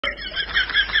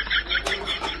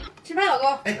吃饭，老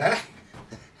公。哎，来了。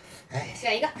哎，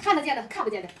选一个看得见的和看不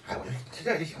见的。哎，我就吃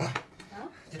这就行了。啊，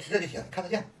就吃这就行，看得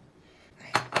见。哎，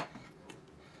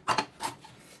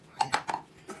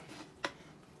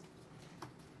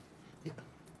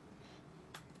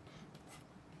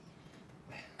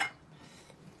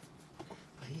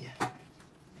哎呀。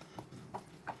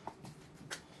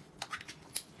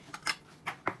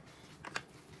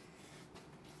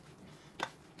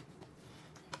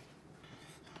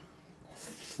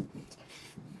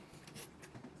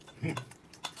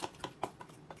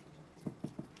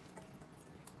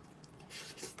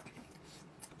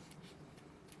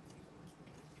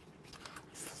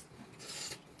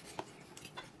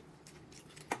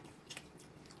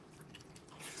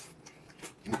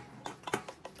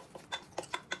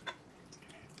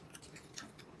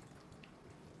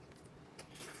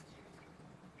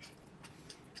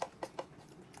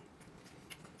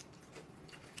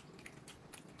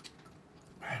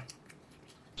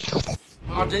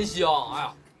 啊，真香！哎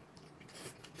呀，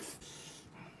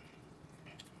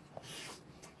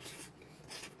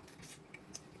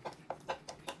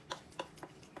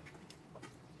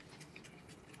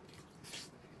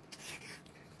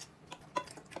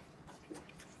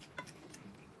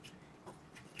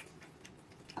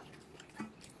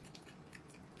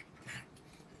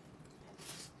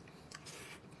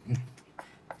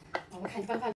我看你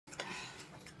翻饭。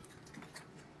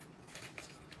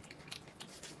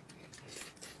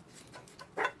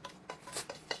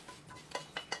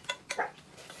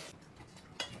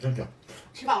 真香，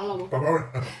吃饱了，老公。饱饱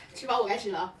的。吃饱我该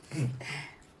吃了啊。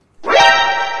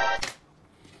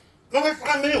刚才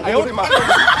啥没有？哎呦我的妈！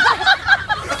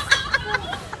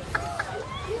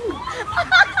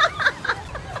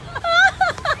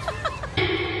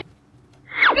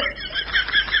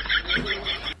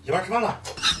媳妇儿吃饭了。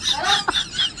来了。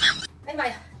哎呀妈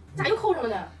呀，咋又扣上了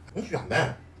呢？你选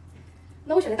呗。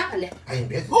那我选个大盘的。哎，你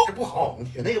别这不好，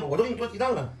你选那个吧，我都给你做鸡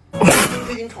蛋了，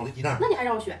没给你炒的鸡蛋。那你还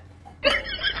让我选？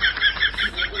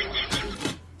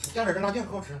 加点辣酱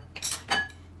可好吃。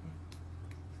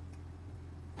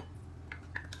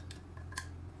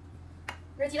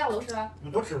这鸡蛋我都吃了。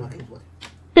你多吃吧，给你做的。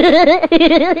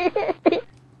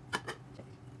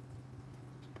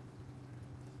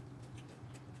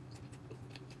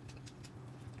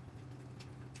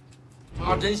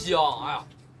啊，真香！哎呀。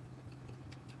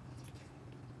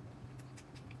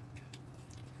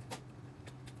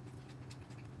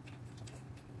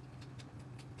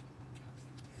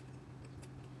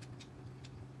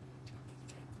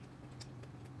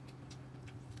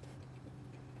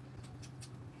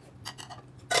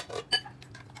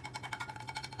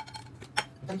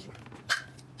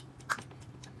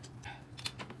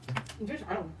 你这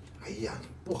啥呀？哎呀，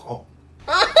不好，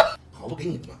好都给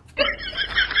你了嘛。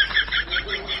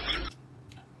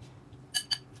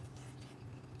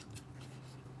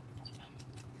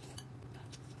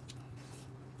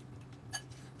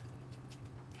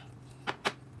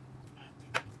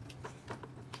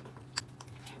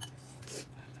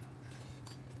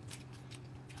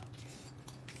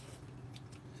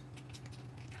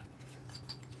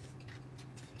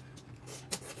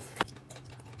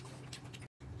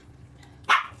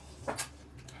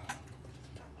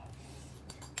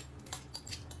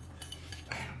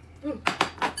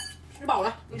吃饱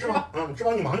了，你吃吧。你吃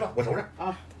饱你忙去吧，我收拾。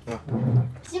啊。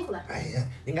辛苦了。哎呀，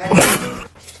应该。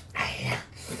哎呀。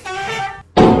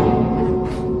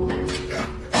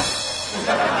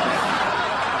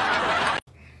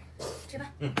吃吧。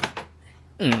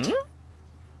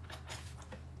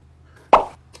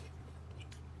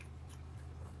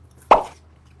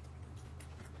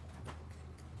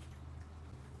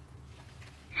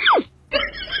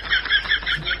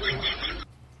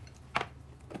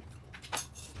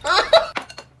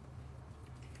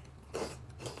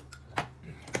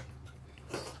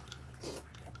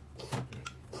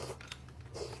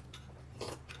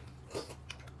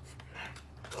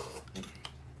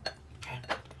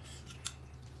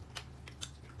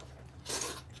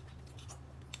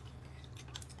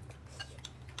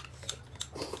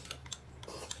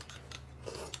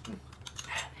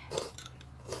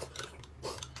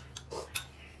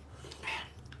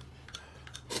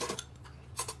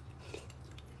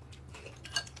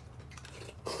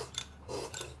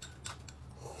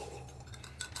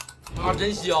啊，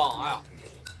真香！哎呀，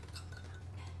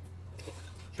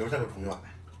媳妇再给我冲一碗呗，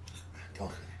挺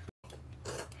好喝的。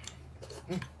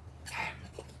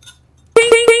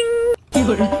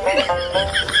有人。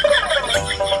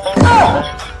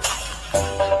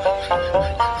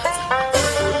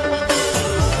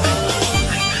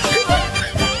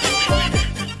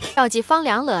着急放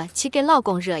凉了，去给老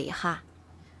公热一下。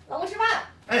老公吃饭。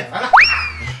哎，来了。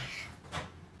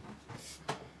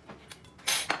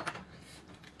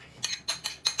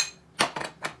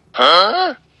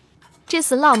这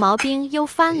次烙毛兵又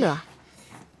翻了。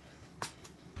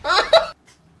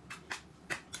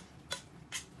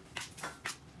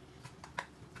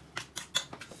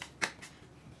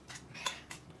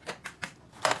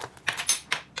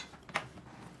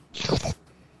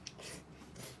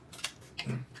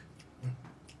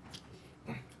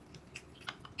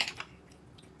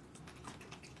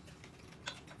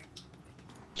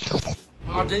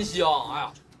啊，真香！哎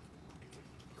呀，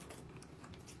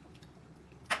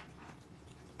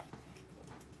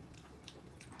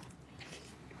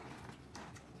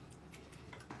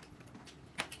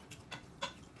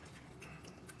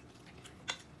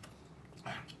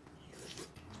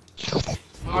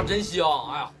啊，真香！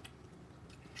哎呀，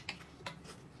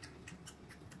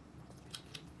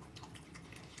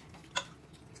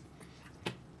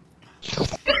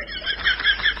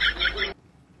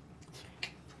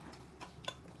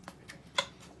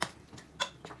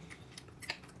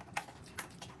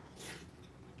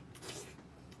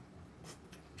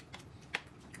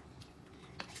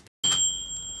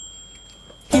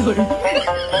有人。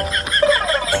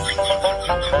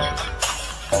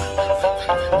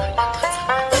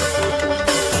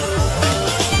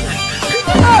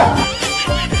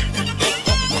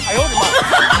哎呦我的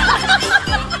妈！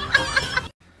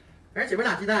儿媳妇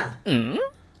俩鸡蛋，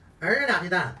儿子俩鸡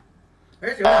蛋，儿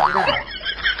媳妇俩鸡蛋，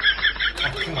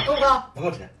够不够？不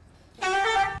够吃。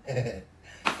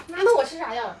那我吃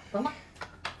啥呀？闻吧。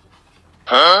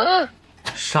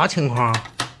啥情况？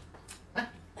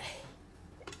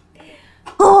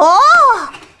哦，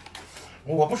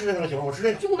我不吃这个媳妇，我吃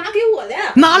这个。这我妈给我的。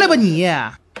拿来吧你！我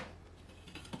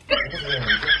不吃这个，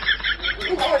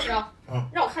你等会儿吃啊。嗯。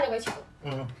让我看见我也抢了。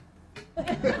嗯。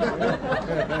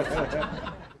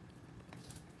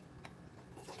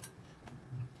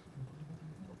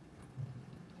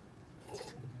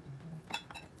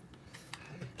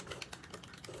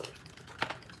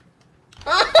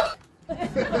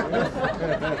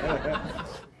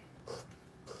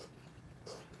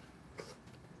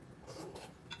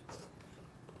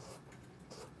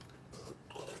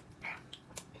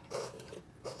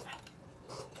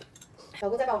老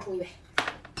公，再帮我冲一杯。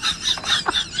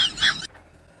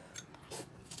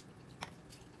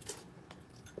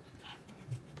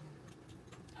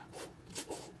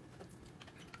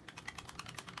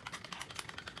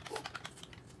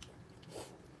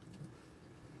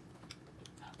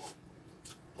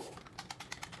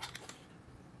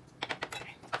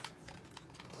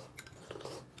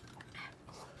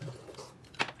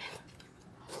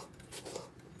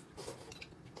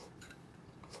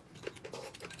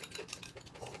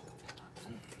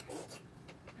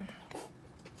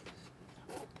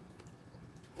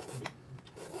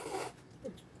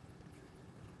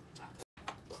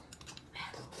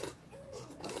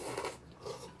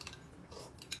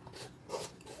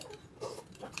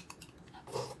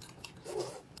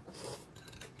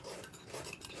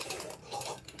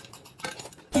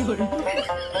有人。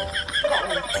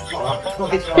好了，我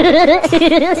给吃了。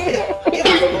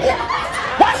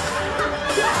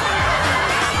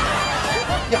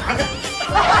牙子。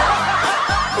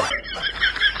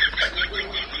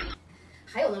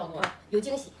还有呢，老公，有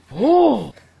惊喜。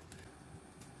哦，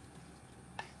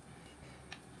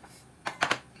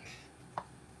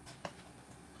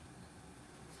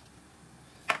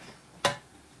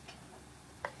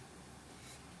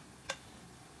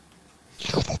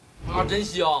啊，真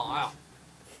香！哎呀，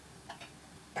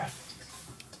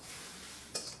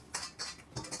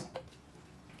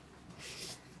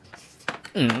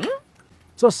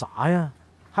这啥呀？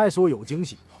还说有惊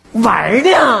喜？玩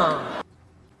呢？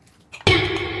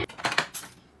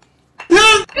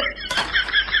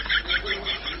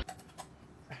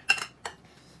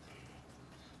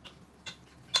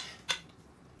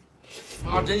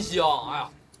啊，真香！哎呀，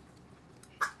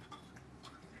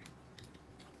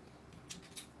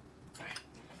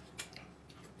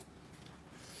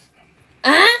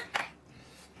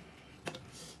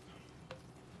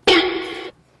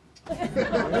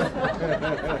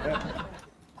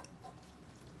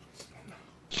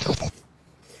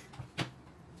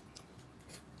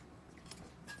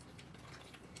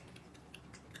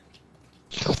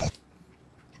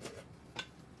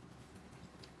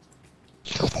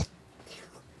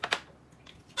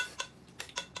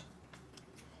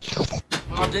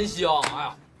啊，真香！哎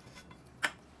呀，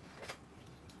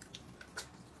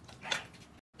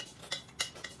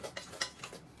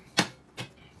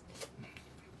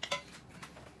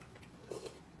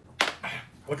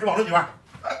我吃饱了媳妇儿。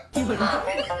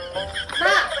妈，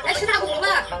来吃大骨头吧。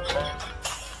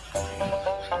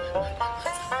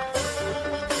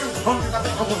好，吃大骨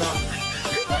头呢。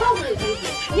告诉你有惊喜，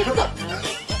你也不等呢。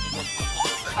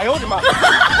哎呦我的妈！吃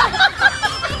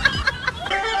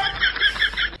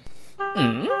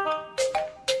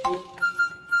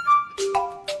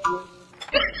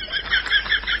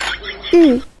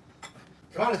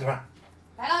饭了，媳妇儿。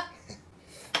来了。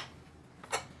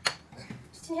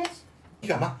今天你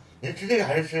选吧，你是吃这个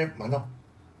还是吃馒头？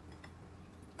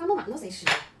干馍馒头谁吃？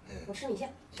我吃米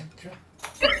线。行，吃吧。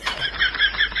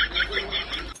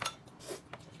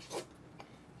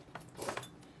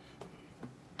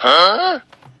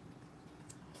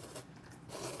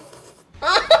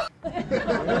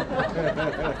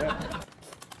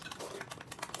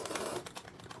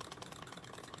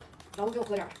老公给我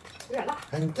喝点，有点辣。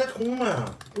哎，你再冲嘛。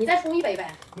你再冲一杯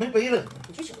呗。没杯了。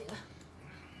你去取杯子。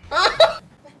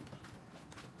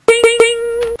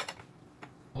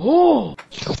哦。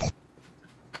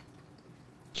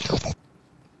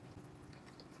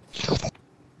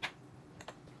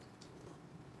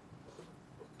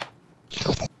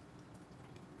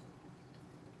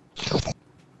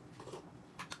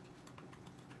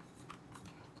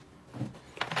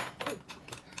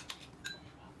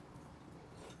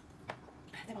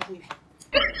再帮我冲一杯。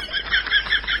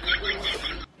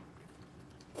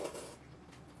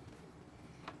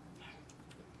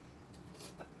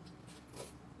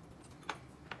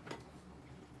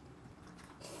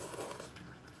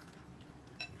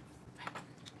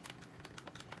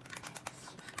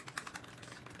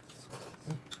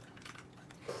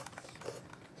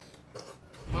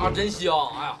啊，真香！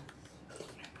哎呀，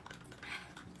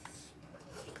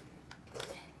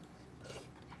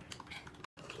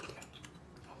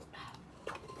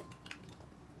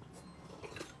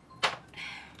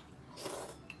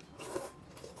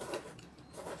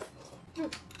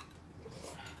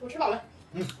我吃饱了。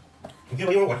你给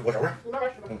我一会儿，我收拾。你慢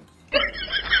慢吃吧。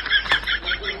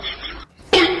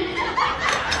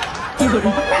有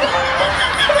人。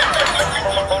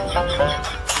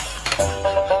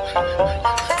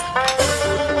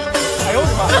哎呦我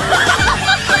的妈！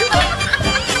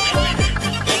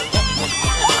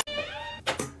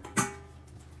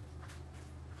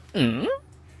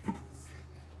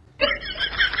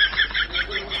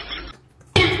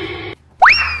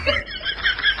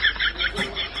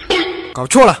搞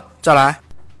错了，再来。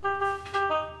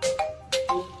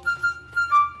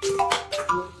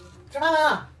吃饭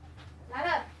了。来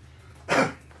了。哎，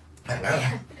来了。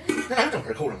那咋又整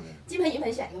盆扣上呢？金盆银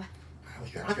盆选一个吧。哎，我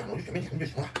选啥选？我就选面前就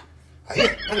行了。哎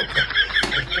呀，那就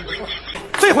真不错。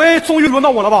这回终于轮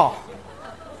到我了吧？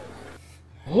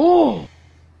哦。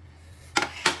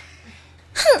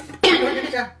一会儿先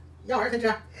别吃，要玩先吃。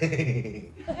嘿嘿嘿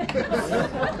嘿。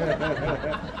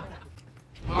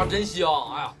啊，真香！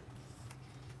哎呀。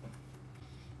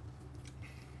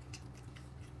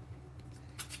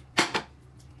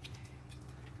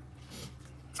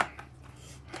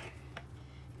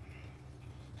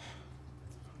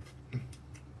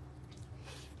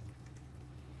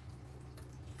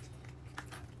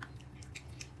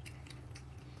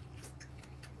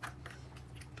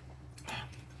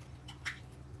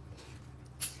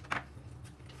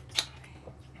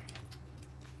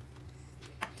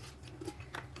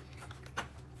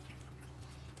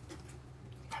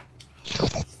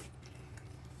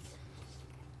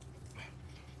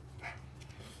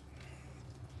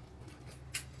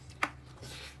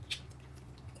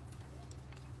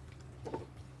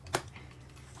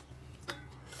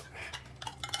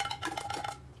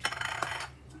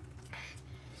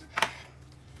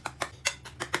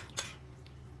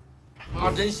啊，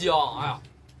真香！哎呀，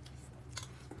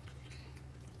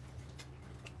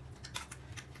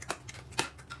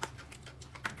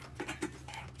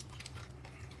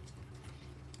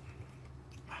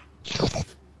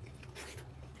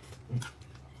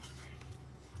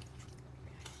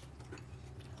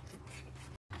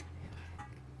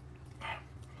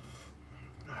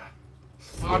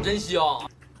啊，真香！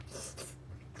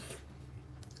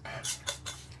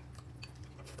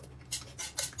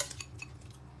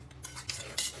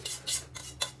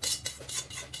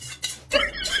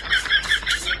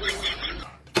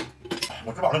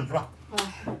我吃饱了，你吃吧。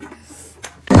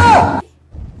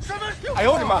哎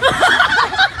呦我的妈！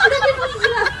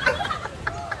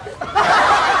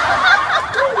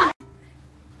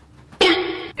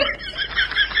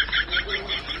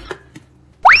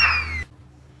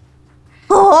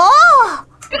哦。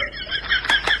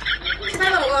吃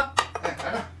饭吧，老公。哎，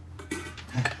来了。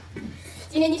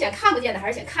今天你选看不见的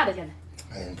还是选看得见的？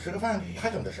哎，你吃个饭你还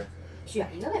整这事？选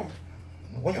一个呗。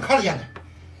我选看得见的。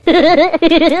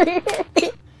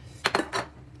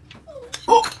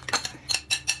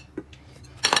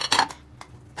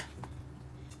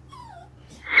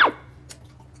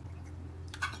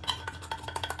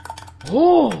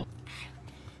哦。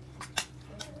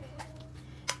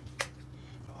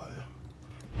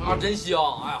真香！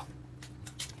哎呀，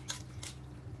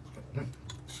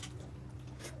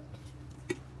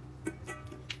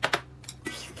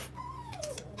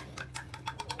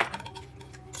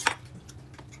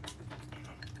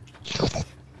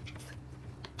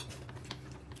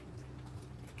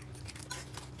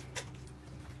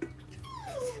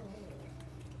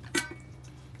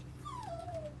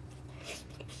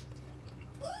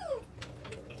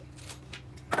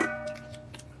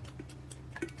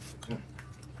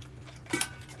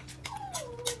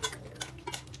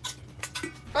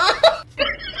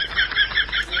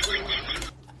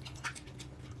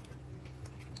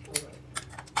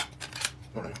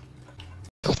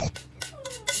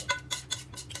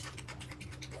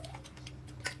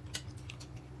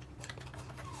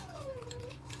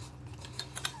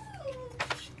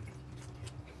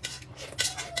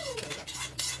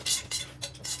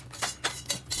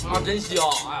真香！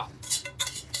哎呀，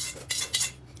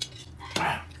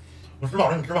哎，我吃饱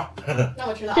了，你吃吧。那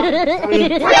我知道。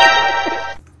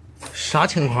啥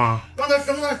情况？刚才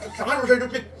生的啥时候事就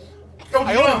被着急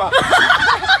哎呦我的妈！了。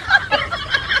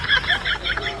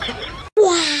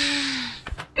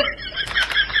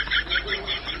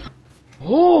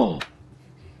哦，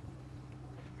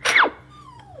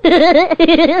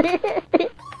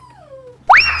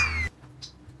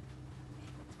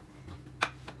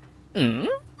嗯，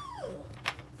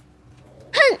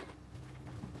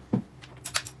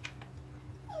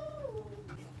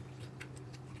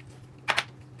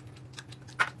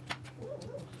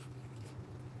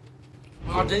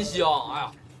真香！哎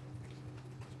呀，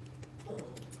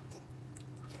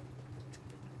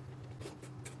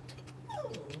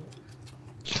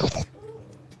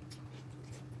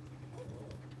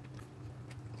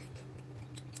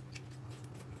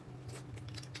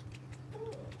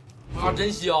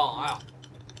真香！哎呀，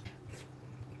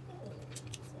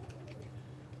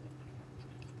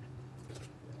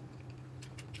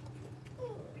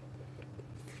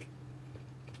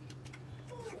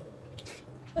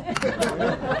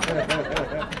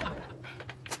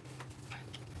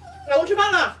老公吃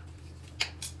饭了，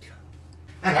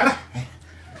哎，来吧，哎，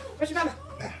快吃饭吧。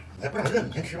哎，来不然热，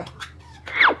你先吃吧。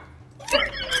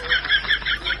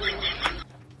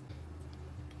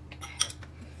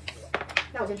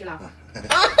那我先吃了。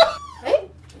哎，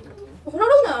我红烧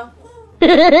肉呢？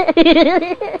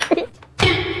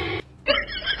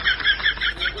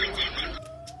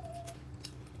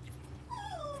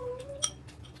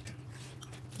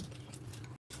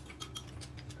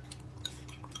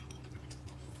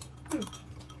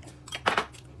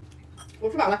我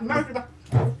吃饱了，你慢慢吃吧。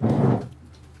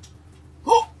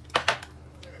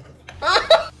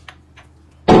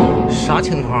啥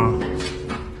情况？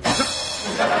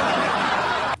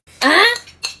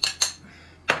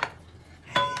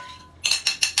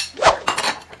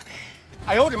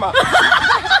哎呦我的妈！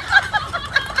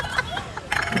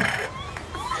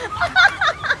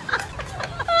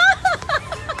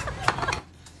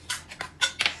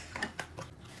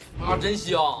真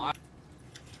香！哎。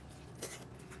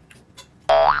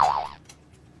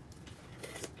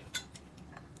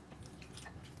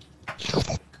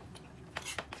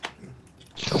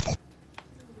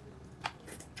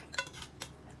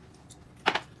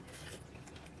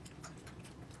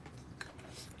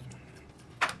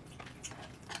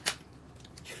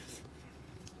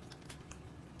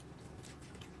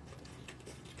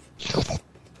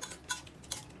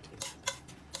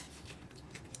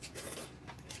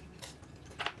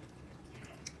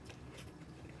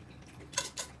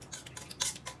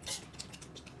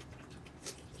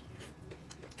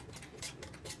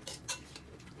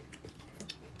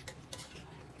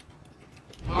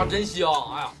真香！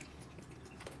哎呀，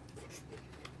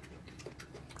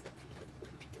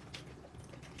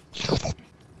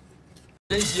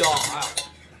真香！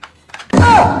哎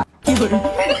呀，有人，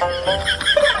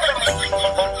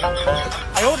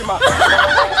哎呦我的妈！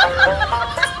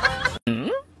嗯，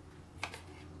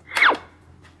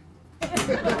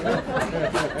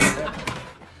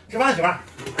吃饭，媳妇儿。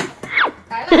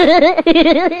来了，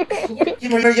金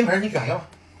盆跟银盆，你选一个吧。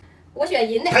我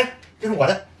选银的。哎，这是我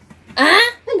的。啊？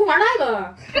那你不玩那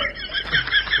个？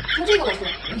那这个我吃。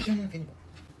行行，给你吧。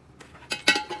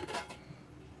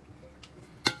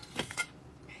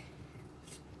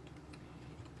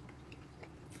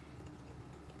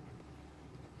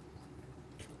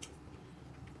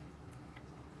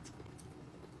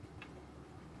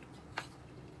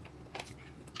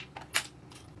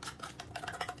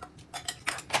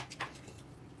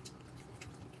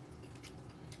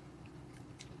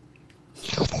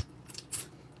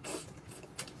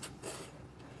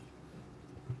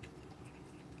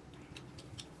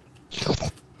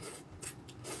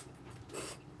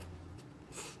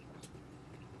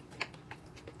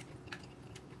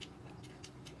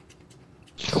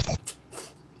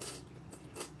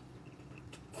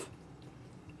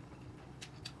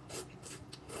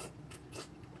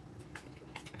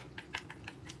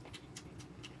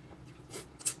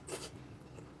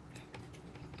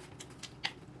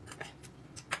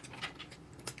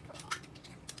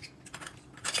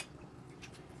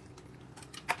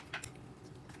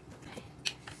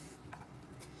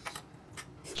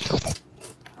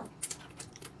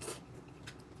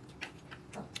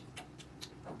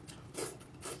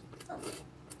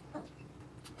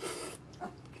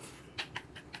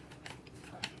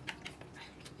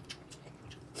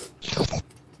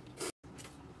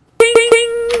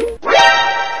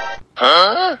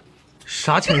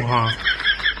啥情况？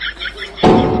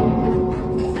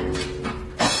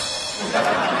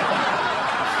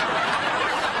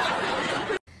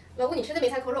老公，你吃的梅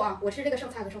菜扣肉啊，我吃这个剩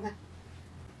菜和剩饭。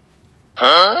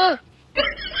啊，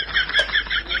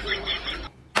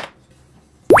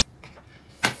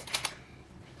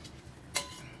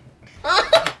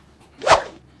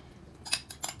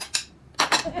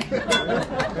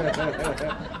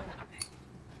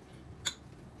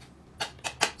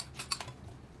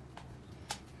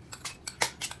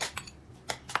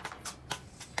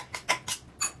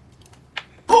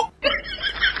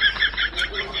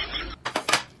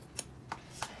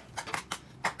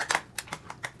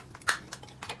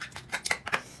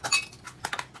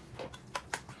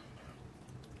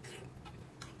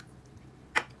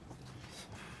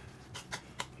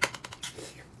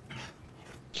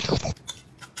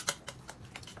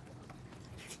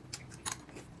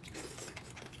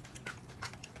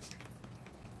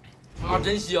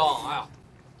真香！哎呀，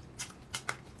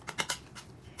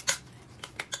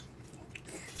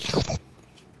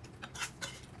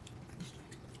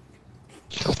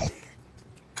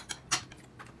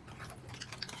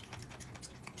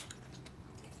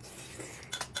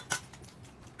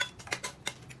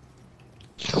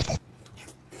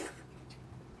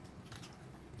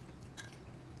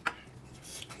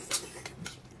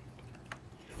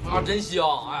啊，真香！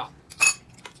哎呀。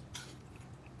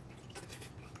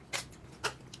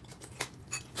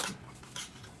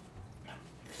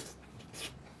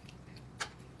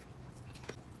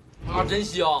啊，真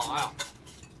香！哎呀，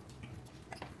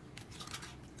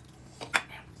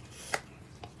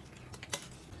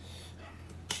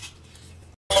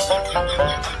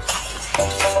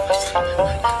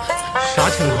啥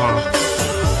情况？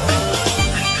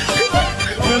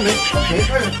没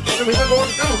事，这梅菜糕是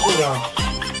这么做的，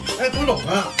哎，不冷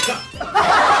啊！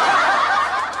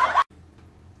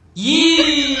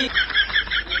咦？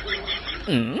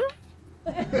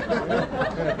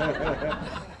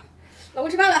老公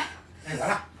吃饭了，哎，来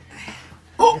了，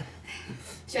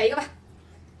选一个吧。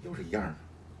又是一样的。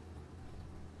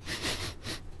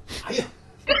哎呀，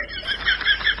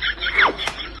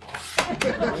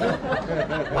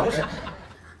我不吃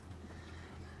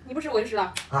你不吃我就吃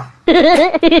了。啊。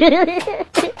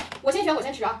我先选，我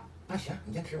先吃啊。那行，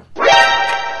你先吃吧。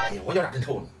哎呀，我脚咋真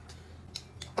臭呢？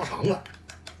大肠子。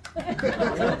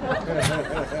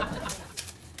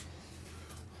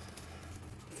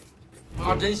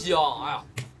啊，真香！哎呀，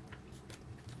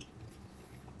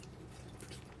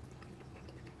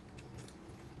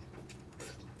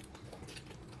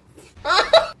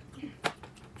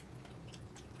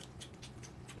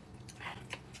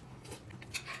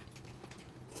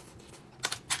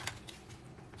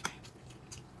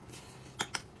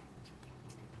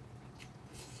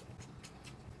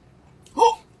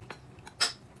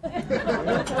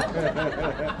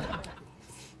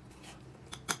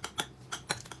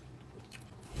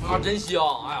啊，真香！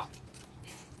哎呀，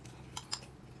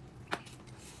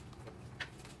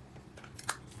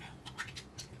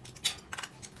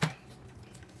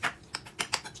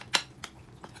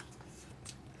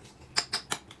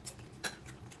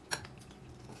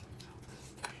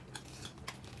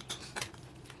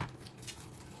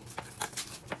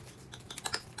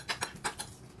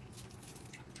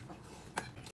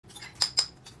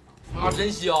啊，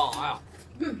真香！哎呀，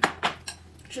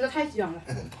吃的太香了。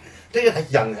这个才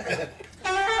香呢，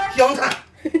香菜。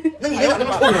那你咋那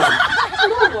么臭呢？臭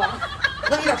豆腐啊，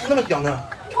那你咋吃那么香呢？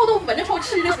臭豆腐闻着臭，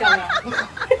吃着香啊。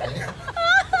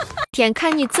天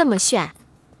看你这么炫，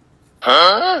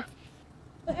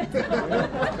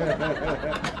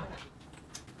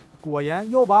果然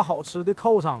又把好吃的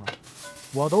扣上了，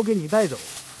我都给你带走。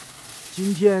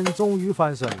今天终于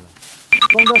翻身了，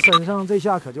装在身上这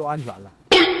下可就安全了。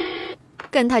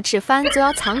跟他吃饭就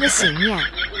要藏着心眼。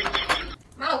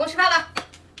妈，老公吃饭了，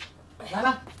来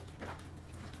了，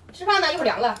吃饭呢，一会儿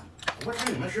凉了。我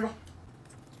吃你们吃吧。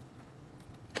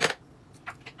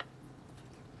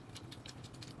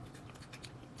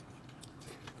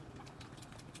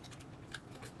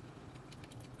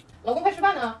老公快吃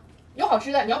饭呢，有好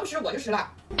吃的，你要不吃我就吃了。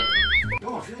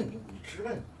有好吃的你吃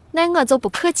吧。那我就不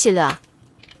客气了。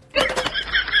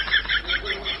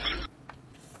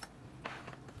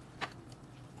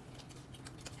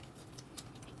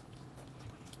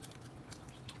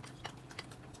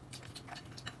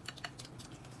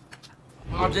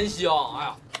啊，真香！哎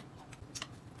呀，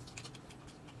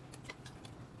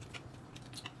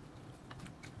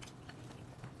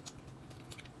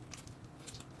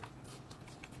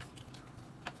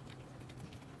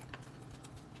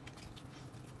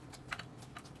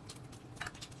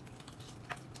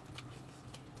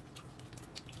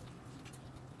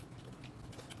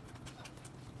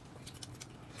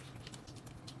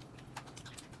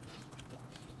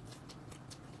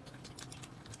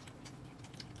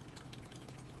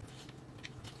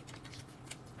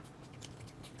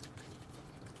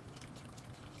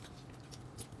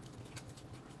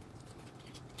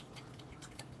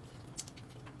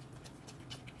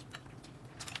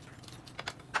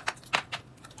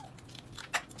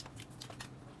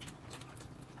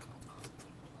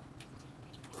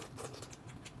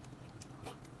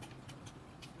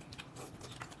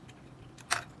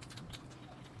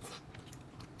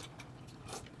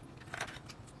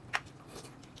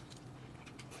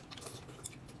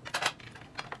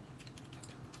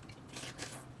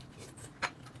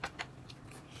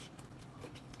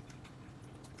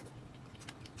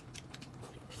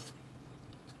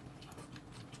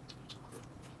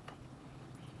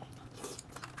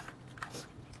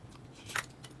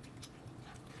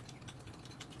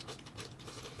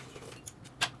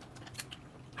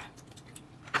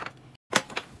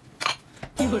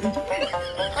这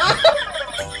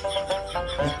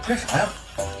啥呀？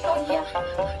烧鸡呀。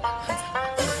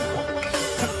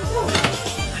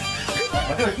我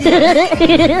这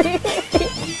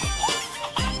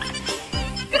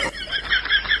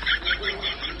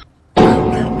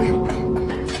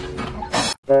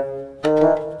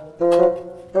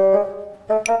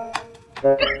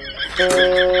我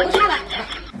都吃饭了。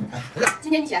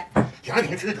今天你起。想让你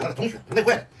们吃得了，同学累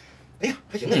坏了。哎呀，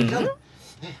还行啊，你这样子。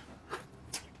哎呀，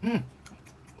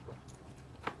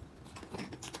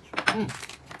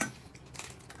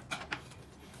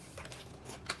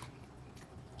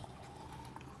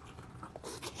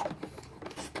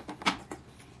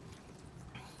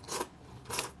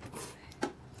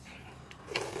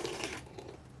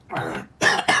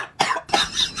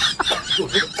就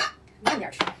这个，慢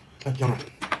点吃。哎，江儿。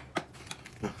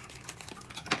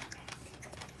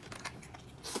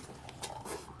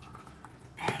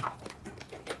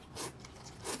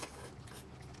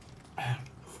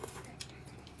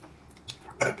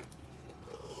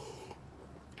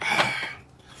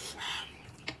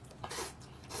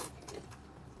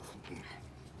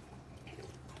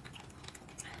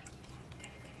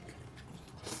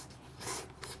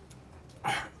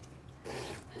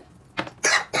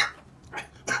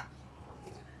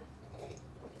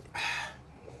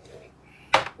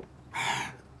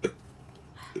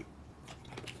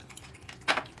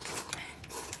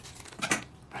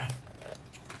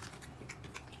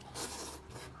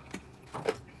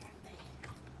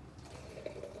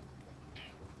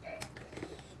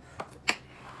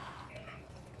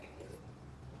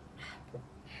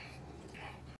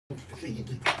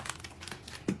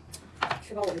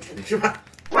吃吧，我就吃。你吃饭。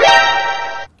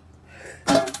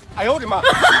哎呦我的妈！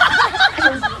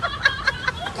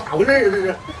咋回事啊？这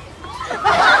是。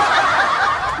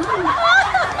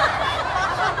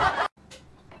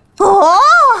哦，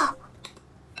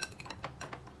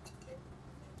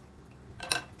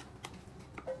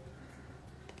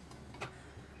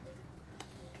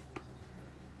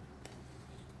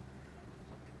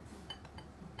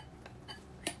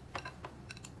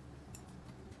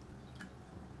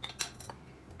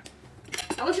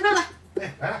老公吃饭了。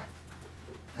哎，来了。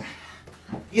哎，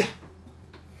呀。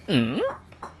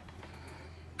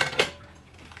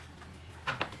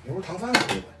牛肉汤饭喝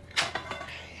一碗。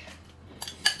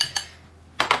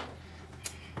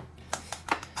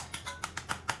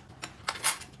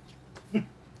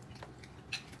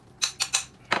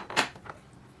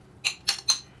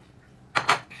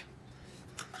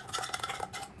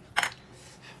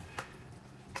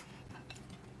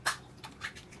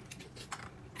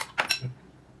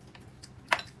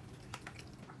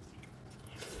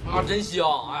啊，真香！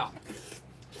哎呀，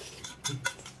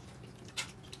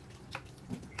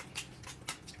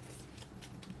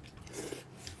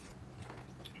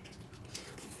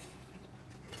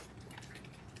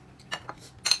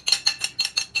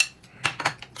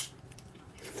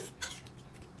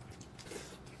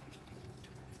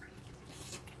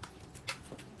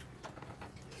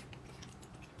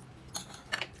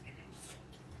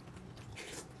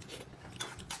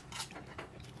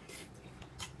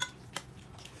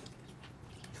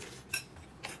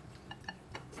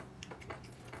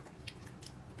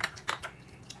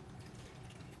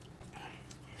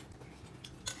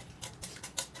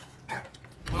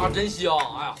啊，真香！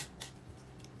哎呀，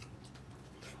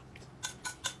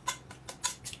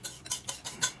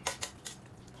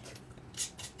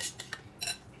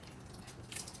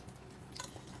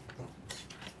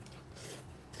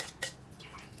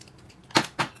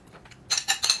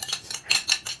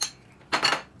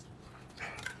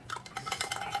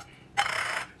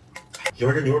媳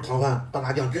妇儿，这牛肉汤饭大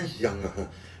辣酱真香啊！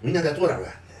明天再做点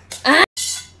呗。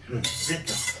真香，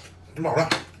吃饱了。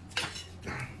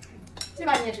这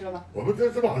把你也吃了吗？我不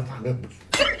这饱了咋的？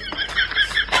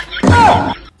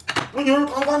不牛肉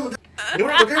汤饭吗？牛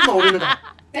肉有这毛病呢？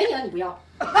给你了，你不要。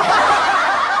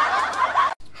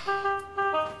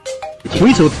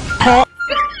回手掏。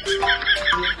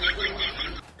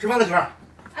吃饭了，媳妇儿。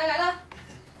哎，来了。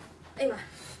哎呀妈，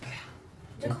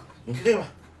这扣你吃这个吧。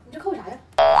你这扣啥呀？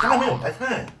现在没有白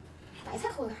菜，白菜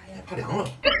扣啥呀？怕凉了。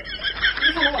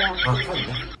你看着我呀？啊，看你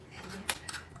的。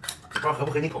不知道合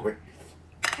不合你口味？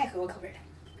太合我口味了，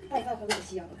拌饭可可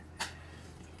香了。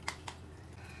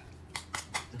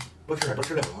多吃点，多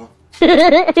吃两个啊。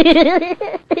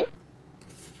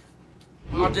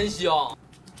啊，真香！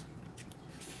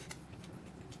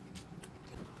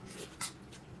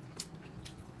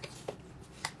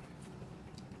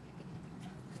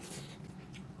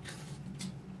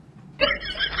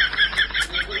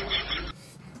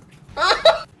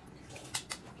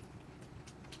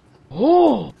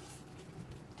哦。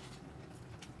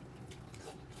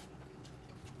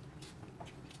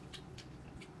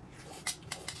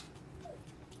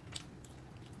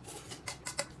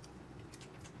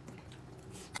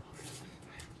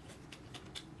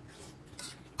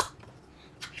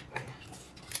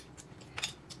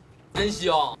真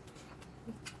香！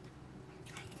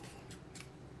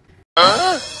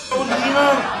臭鱼呢？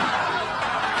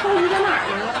臭鱼在哪儿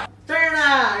呢？这儿呢，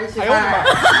儿媳妇哎呦我的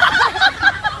妈！